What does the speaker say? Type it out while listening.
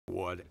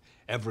fraud.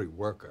 Every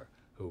worker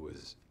who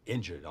was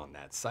injured on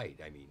that site.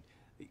 I mean,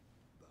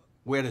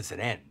 where does it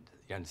end?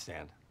 You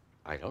understand?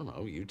 I don't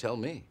know. You tell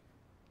me.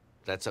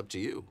 That's up to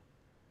you.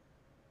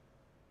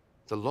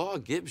 The law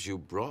gives you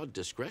broad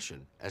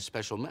discretion as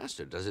special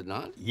master, does it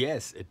not?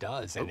 Yes, it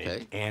does.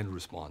 Okay. And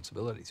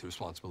responsibilities.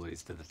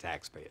 Responsibilities to the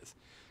taxpayers,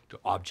 to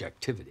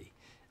objectivity.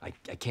 I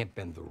can't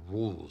bend the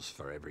rules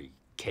for every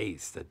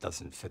case that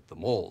doesn't fit the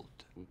mold.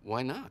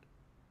 Why not?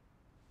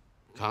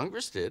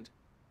 Congress did.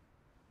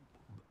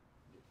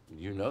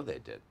 You know they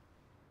did.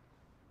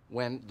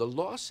 When the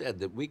law said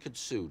that we could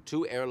sue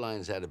 2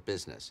 airlines out of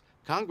business,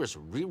 Congress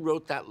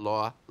rewrote that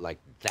law like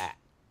that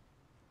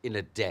in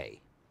a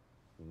day.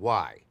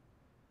 Why?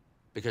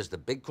 Because the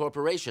big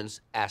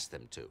corporations asked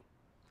them to.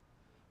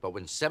 But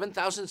when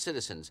 7,000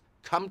 citizens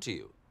come to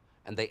you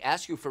and they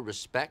ask you for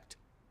respect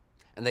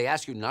and they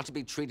ask you not to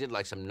be treated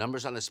like some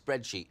numbers on a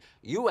spreadsheet,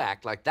 you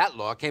act like that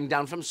law came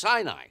down from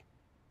Sinai.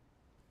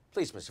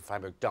 Please, Mr.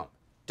 Feinberg, don't.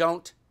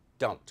 Don't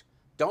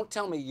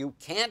tell me you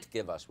can't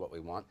give us what we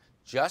want.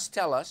 Just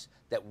tell us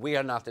that we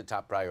are not the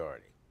top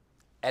priority.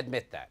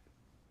 Admit that.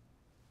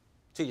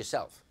 To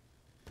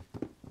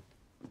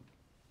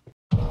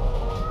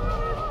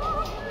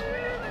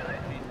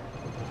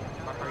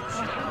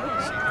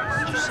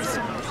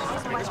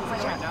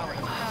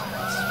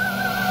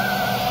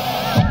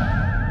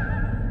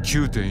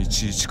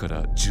か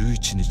ら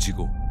11日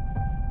後、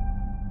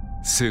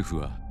政府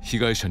は被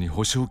害者に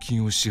補償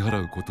金を支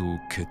払うことを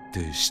決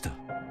定した。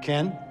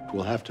Ken,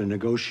 we'll have to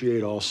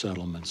negotiate all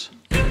settlements.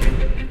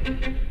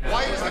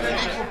 Why isn't it an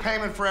equal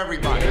payment for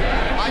everybody?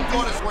 My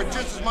daughter's worth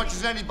just as much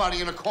as anybody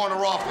in a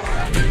corner office.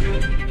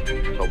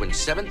 But when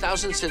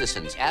 7,000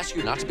 citizens ask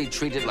you not to be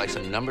treated like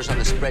some numbers on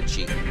a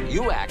spreadsheet,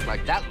 you act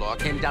like that law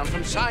came down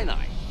from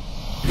Sinai.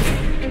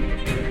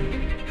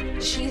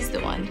 She's the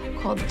one who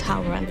called the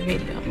tower on the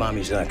radio.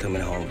 Mommy's not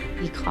coming home.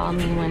 He called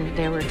me when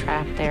they were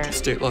trapped there.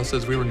 State law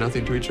says we were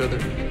nothing to each other.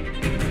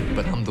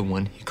 But I'm the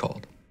one he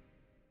called.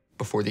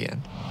 Before the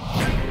end.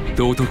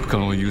 道徳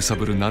観を揺さ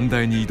ぶる難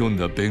題に挑ん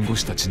だ弁護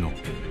士たちの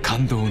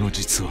感動の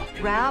実話。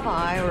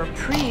Rabbi or a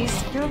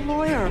priest, you're a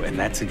lawyer. And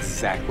that's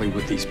exactly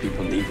what these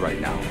people need right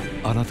now.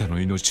 あなた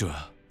の命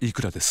はい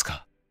くらです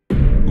か？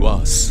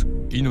ワース、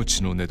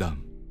命の値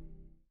段。